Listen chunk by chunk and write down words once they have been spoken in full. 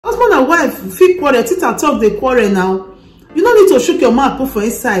and wife fit quarrel, sit and talk, they quarrel now. You don't need to shook your mouth, put for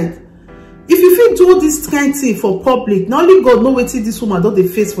inside. If you fit do this kind of thing for public, not only God know wetin this woman don dey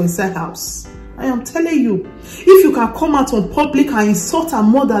face for inside house. I am telling you, if you can come out on public and insult her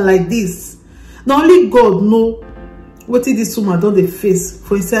mother like this, not only God know wetin this woman don dey face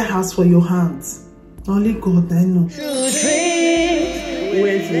for inside house for your hands. Only God I know.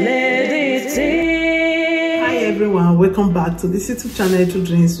 Hi everyone, welcome back to this YouTube channel, True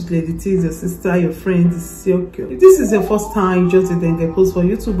Dreams with Lady T. Is your sister, your friend, this is your girl. If this is your first time you just didn't get post for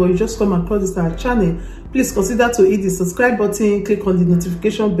YouTube, or you just come across this our channel, please consider to hit the subscribe button, click on the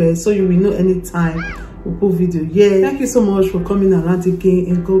notification bell so you will know anytime we put video. Yeah, thank you so much for coming around again,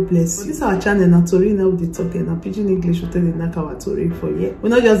 and God bless you. This is our channel, na Tori now with the talking and pidgin English. We tell the Nakawa Tori for yeah. We're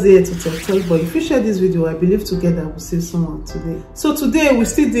not just here to talk, but if you share this video, I believe together we'll save someone today. So today we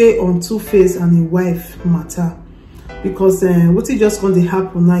still there on Two-Face and his wife matter, because what it just going to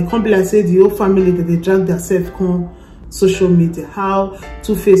happen now, it can't be like say the whole family that they drag themselves come social media. How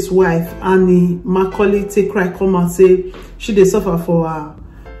Two-Face wife Annie Macaulay take cry come and say she dey suffer for her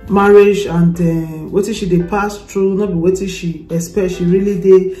marriage, and what she dey pass through, not be what she expect. She really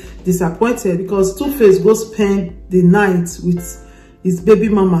dey disappointed because Two-Face go spend the night with his baby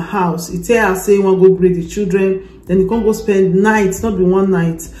mama house. He tell her say he want go greet the children, then he can't go spend nights, not be one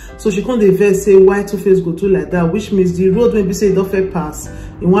night. So she can't vex say why Two-Face go do like that, which means the road when be say don't fair pass,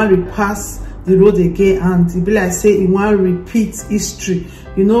 he want repass the road again, and he be like say he want repeat history.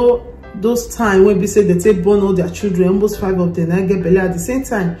 You know those time when be say they take born all their children, almost 5 of them, I get belly at the same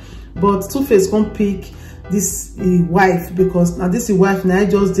time. But Two-Face can't pick this wife, because now this wife now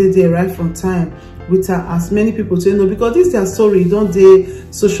just did there right from time with her, as many people say no, because this their story don't dey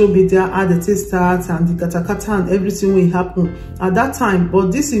social media how the thing start and the katakata and everything will happen at that time.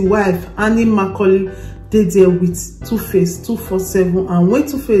 But this wife Annie Macaulay did there with Two-Face 247, and when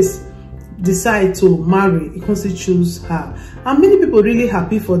Two-Face decide to marry, he can still choose her, and many people really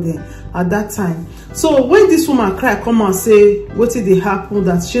happy for them at that time. So when this woman cry come and say what did they happen,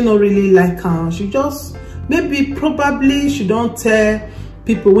 that she not really like her, she just maybe probably she don't tell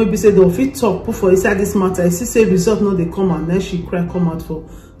people when we say they'll fit talk put for inside this matter. She say result no they come, and then she cry come out for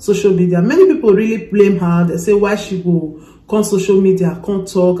social media. Many people really blame her. They say why she go come social media, can't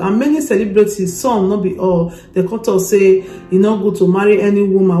talk, and many celebrities, some not be all, they can't talk say you not go to marry any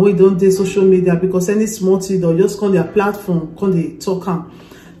woman we don't do social media, because any small thing they'll just come their platform, come they talk her.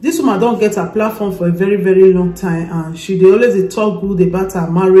 This woman don't get a platform for a very long time, and they always talk good about her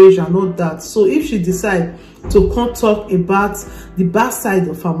marriage and all that. So if she decide to come talk about the bad side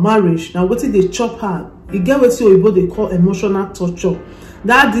of her marriage, now what did they chop her? You get what they call emotional torture.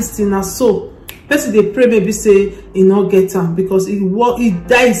 That this thing now, so person they pray maybe say he not get her, because it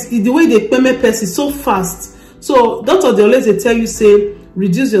dies the way they payment person so fast. So doctor they always they tell you say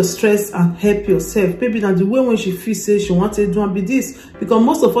reduce your stress and help yourself. Maybe now the way when she feel say she wanted to be this, because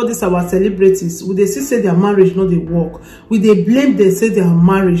most of all these our celebrities, we they see say their marriage not they work, we they blame they say their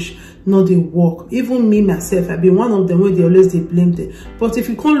marriage not they work. Even me myself, I be one of them where they always they blame them. But if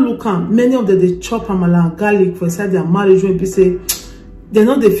you can't look at many of them, they chop amala and garlic for inside their marriage when they say they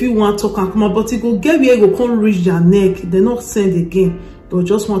know they feel want to talk and come out, but it go get where go can't reach their neck. They not send again. They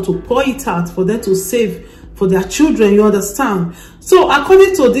just want to pour it out for them to save for their children, you understand? So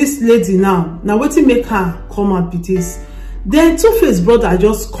according to this lady now what to make her come out with this, then Two-Face brother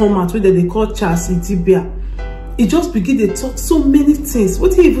just come out with they call Charles Itibia. He just begin to talk so many things.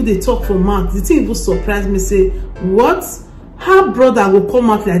 What even they talk for months, the thing even surprised me, say what, how brother will come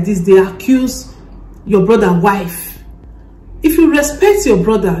out like this? They accuse your brother wife. If you respect your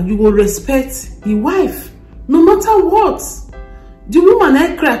brother, you will respect his wife no matter what. The woman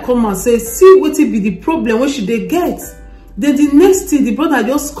I cry come and say see what it be the problem when she they get. Then the next thing the brother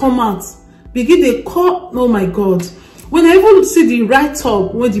just come out begin they call. Oh my God, when I even see the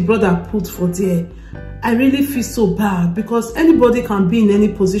write-up when the brother put for there, I really feel so bad, because anybody can be in any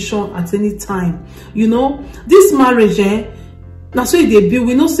position at any time. You know this marriage now so they be,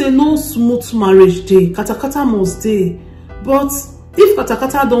 we know say no smooth marriage day, katakata must day. But if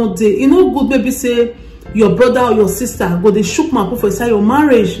katakata don't day, you know good maybe say your brother or your sister go they shook my for inside your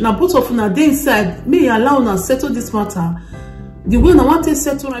marriage. Now both of them they inside, may allow now settle this matter the way I want to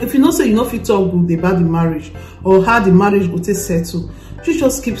settle. If you know say you know fit talk good about the marriage or how the marriage will take settle, you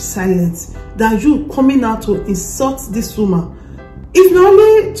just keep silent than you coming out to insult this woman. If not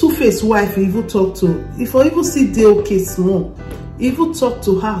only Two-Face wife you even talk to, if you even see the okay small, even talk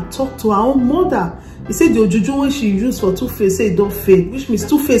to her own mother. He said the juju when she used for Two-Face say it don't fade, which means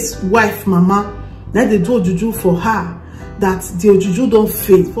Two-Face wife mama now they do juju for her, that the juju don't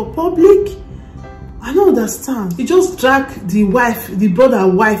fade for public. I I don't understand. He just drag the wife, the brother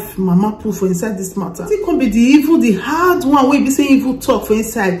wife, mama put for inside this matter. It can be the evil, the hard one where be saying evil talk for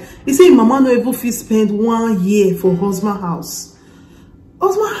inside. He say mama no even fit spend 1 year for husband house.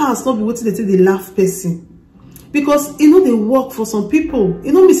 Husband house not be waiting they take the laugh person. Because you know they work for some people.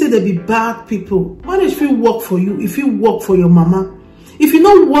 You know me say they be bad people. Marriage fit work for you if you work for your mama. If you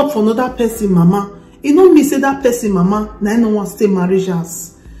don't work for another person mama, you know me say that person mama na no one stay marriage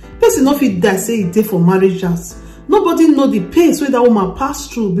house. Person no fit die say e dey for marriage house. Nobody know the pains wey that woman pass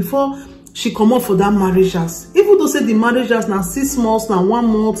through before she come up for that marriage house. Even though say the marriage house na 6 months, na 1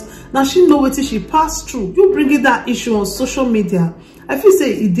 month, now she know wetin she pass through. You bringing that issue on social media, I feel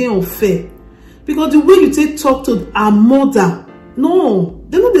say it dey unfair. Because the way you take talk to her mother, no,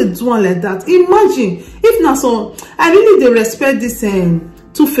 they no dey do one like that. Imagine if na so. I really dey respect this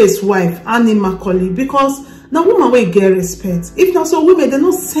two-faced wife, Annie Macaulay, because now woman wey get respect. If na so women, they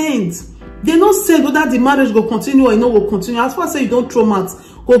no send whether the marriage go continue or e no go continue. As far as say you don't throw mat,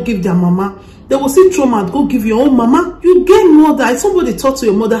 go give their mama. They will see throw mat, go give your own mama. You get mother. If somebody talk to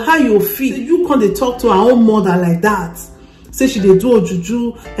your mother, how you feel? You can't dey talk to her own mother like that. Say she dey do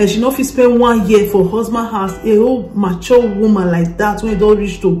juju and she not fit spend 1 year for husband house. A whole mature woman like that, when you don't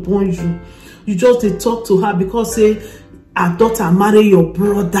reach to born you, you just dey talk to her because say her daughter marry your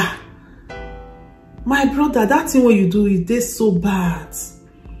brother. My brother, that thing what you do is this so bad.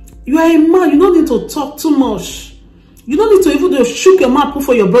 You are a man, you don't need to talk too much. You don't need to even shook your mouth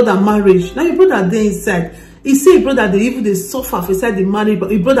for your brother marriage. Now your brother there inside. He say your brother they even they suffer for inside the marriage,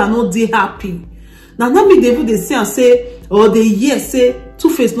 but your brother not dey happy. Now that mean they even they say and say, or they hear say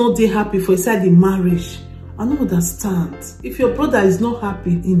Two-Face not dey happy for inside the marriage. I don't understand. If your brother is not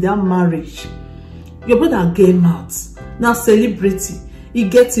happy in that marriage, your brother get mouth. Now celebrity, he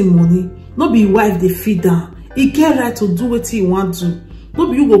get him money. Not be wife they feed down. He get right to do what he want to.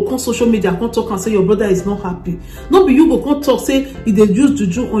 Not be you go come social media, come talk and say your brother is not happy. Not be you go come talk say if they use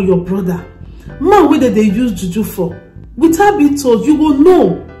juju on your brother. Man, where did they use juju for? Without being told, you will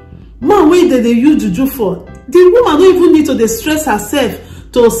know. Man, where did they use juju for? The woman don't even need to distress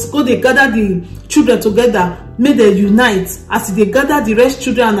herself to go they gather the children together, make them unite. As they gather the rest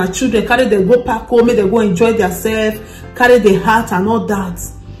children and her children, carry them go back home, make them go enjoy themselves, carry the heart and all that.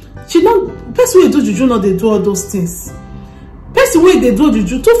 She don't, person wey do juju no dey do all those things. Person wey dey do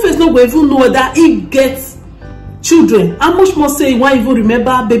juju, Two-Face no go even know whether he gets children. How much more say he wan even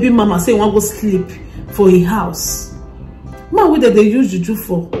remember baby mama say he wan go sleep for his house. Man wey they use juju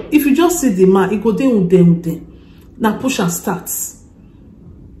for, if you just see the man, he go dey with them. Now push and start.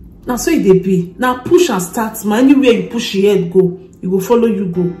 Now so it dey be. Now push and start. Man, anywhere you push your head go, he go follow you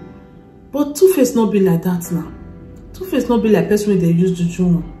go. But Two-Face not be like that now. Two-Face not be like person wey they use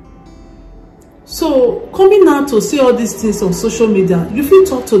juju. So coming out to say all these things on social media, you feel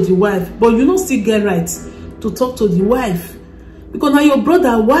talk to the wife, but you don't still get right to talk to the wife. Because now your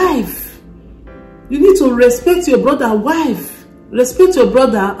brother wife. You need to respect your brother wife. Respect your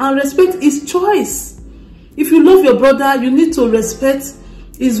brother and respect his choice. If you love your brother, you need to respect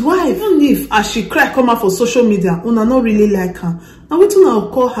his wife. Even if as she cry come out for social media, una not really like her. Now we will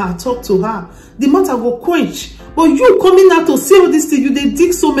call her, talk to her. The matter go quench. But you coming out to say all this thing, you they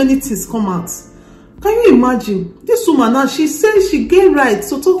dig so many things come out. Can you imagine? This woman now, she says she get right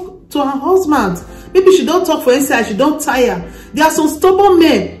to talk to her husband. Maybe she don't talk for inside, she don't tire. There are some stubborn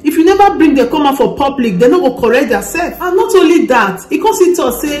men. If you never bring them come out for public, they not go correct themselves. And not only that, it comes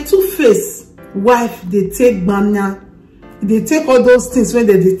into say Two-Face wife, they take banya. They take all those things when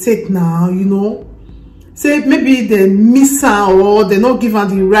they take now, you know. Say maybe they miss her or they not give her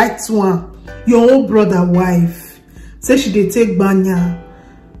the right one. Your own brother wife. Say she they take banya.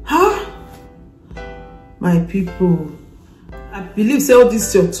 Huh? My people, I believe say all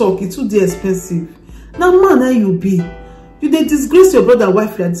this your talk, it's too expensive. Now man, how you be? You they disgrace your brother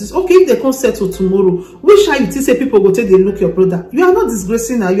wife like this. Okay, if they come settle tomorrow, which how you think say people go take they look your brother? You are not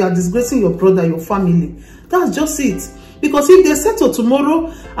disgracing her, you are disgracing your brother, your family. That's just it. Because if they settle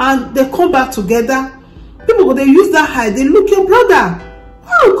tomorrow and they come back together, people go they use that high, they look your brother.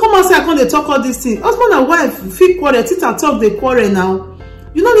 Oh, come outside, come they talk all these things. Husband and wife fit quarrel, tita talk they quarrel now.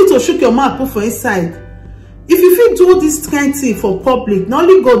 You don't need to shook your mouth put for inside. If you fit do this kind of thing for public, not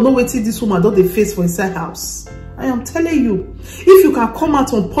only God know wetin this woman don dey face for inside house. I am telling you, if you can come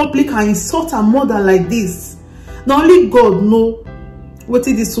out on public and insult her mother like this, not only God know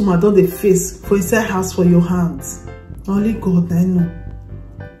wetin this woman don dey face for inside house for your hands. Not only God I know.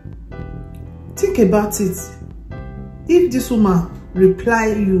 Think about it. If this woman reply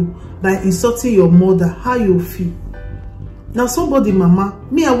you by insulting your mother, how you feel? Now somebody mama,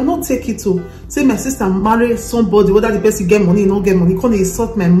 me I will not take it to say my sister marry somebody, whether the person get money or not get money, can't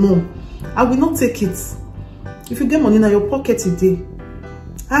insult my mom. I will not take it. If you get money in your pocket today,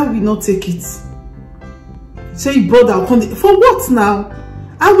 I will not take it. Say brother, for what now?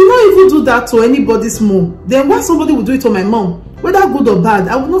 I will not even do that to anybody's mom. Then why somebody will do it to my mom? Whether good or bad,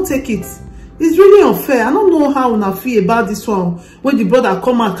 I will not take it. It's really unfair. I don't know how I feel about this one. When the brother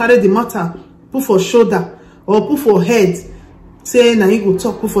come and carry the matter, put for shoulder or put for head, say now he go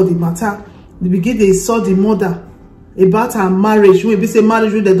talk, put for the matter. The beginning they saw the mother about her marriage. When we say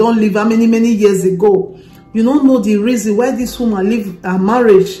marriage, they don't live how many years ago. You don't know the reason why this woman live her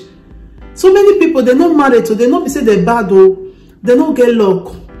marriage. So many people, they not married, so they not be say they're bad though. They don't get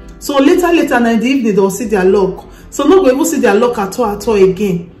luck. So later now in the evening, they'll see their luck. So not going to see their luck at all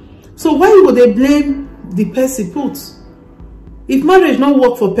again. So why would they blame the person put? If marriage not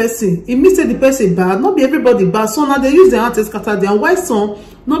work for person, it means that the person bad. Not be everybody bad. So now they use their hand to scatter them. Why some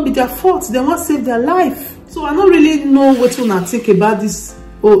not be their fault? They want to save their life. So I don't really know what to think about this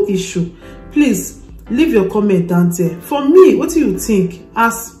whole issue. Please leave your comment down there. For me, what do you think?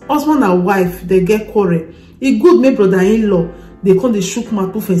 As husband and wife, they get quarrel. It good, my brother-in-law. They come the shook my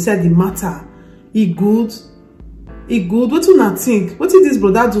poof inside the matter. It good. It good. What do you think? What did this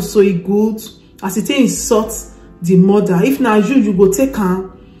brother do so it good? As it insult the mother. If now you go take her.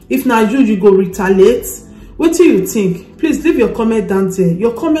 If now you go retaliate. What do you think? Please leave your comment down there.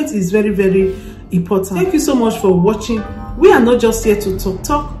 Your comment is very important. Thank you so much for watching. We are not just here to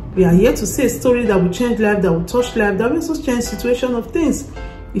talk. We are here to say a story that will change life, that will touch life, that will also change situation of things.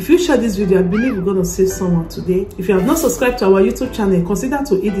 If you share this video, I believe you're going to save someone today. If you have not subscribed to our YouTube channel, consider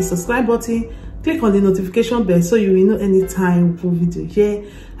to hit the subscribe button. Click on the notification bell so you will know anytime we put video here.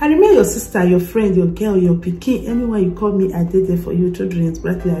 I remain your sister, your friend, your girl, your pikin. Anyone you call me, I did there for you. Children's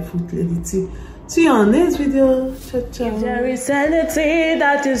Bright Life with Lady T. See you on the next video. Ciao, ciao. If there is anything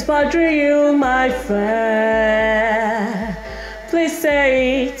that is bothering you, my friend, please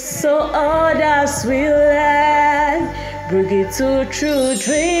say it so others will learn. Bring it to True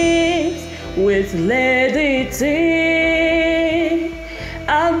Dreams with Lady T.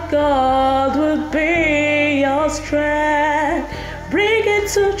 And God will be your strength. Bring it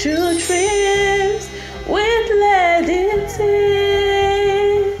to True Dreams with Lady T.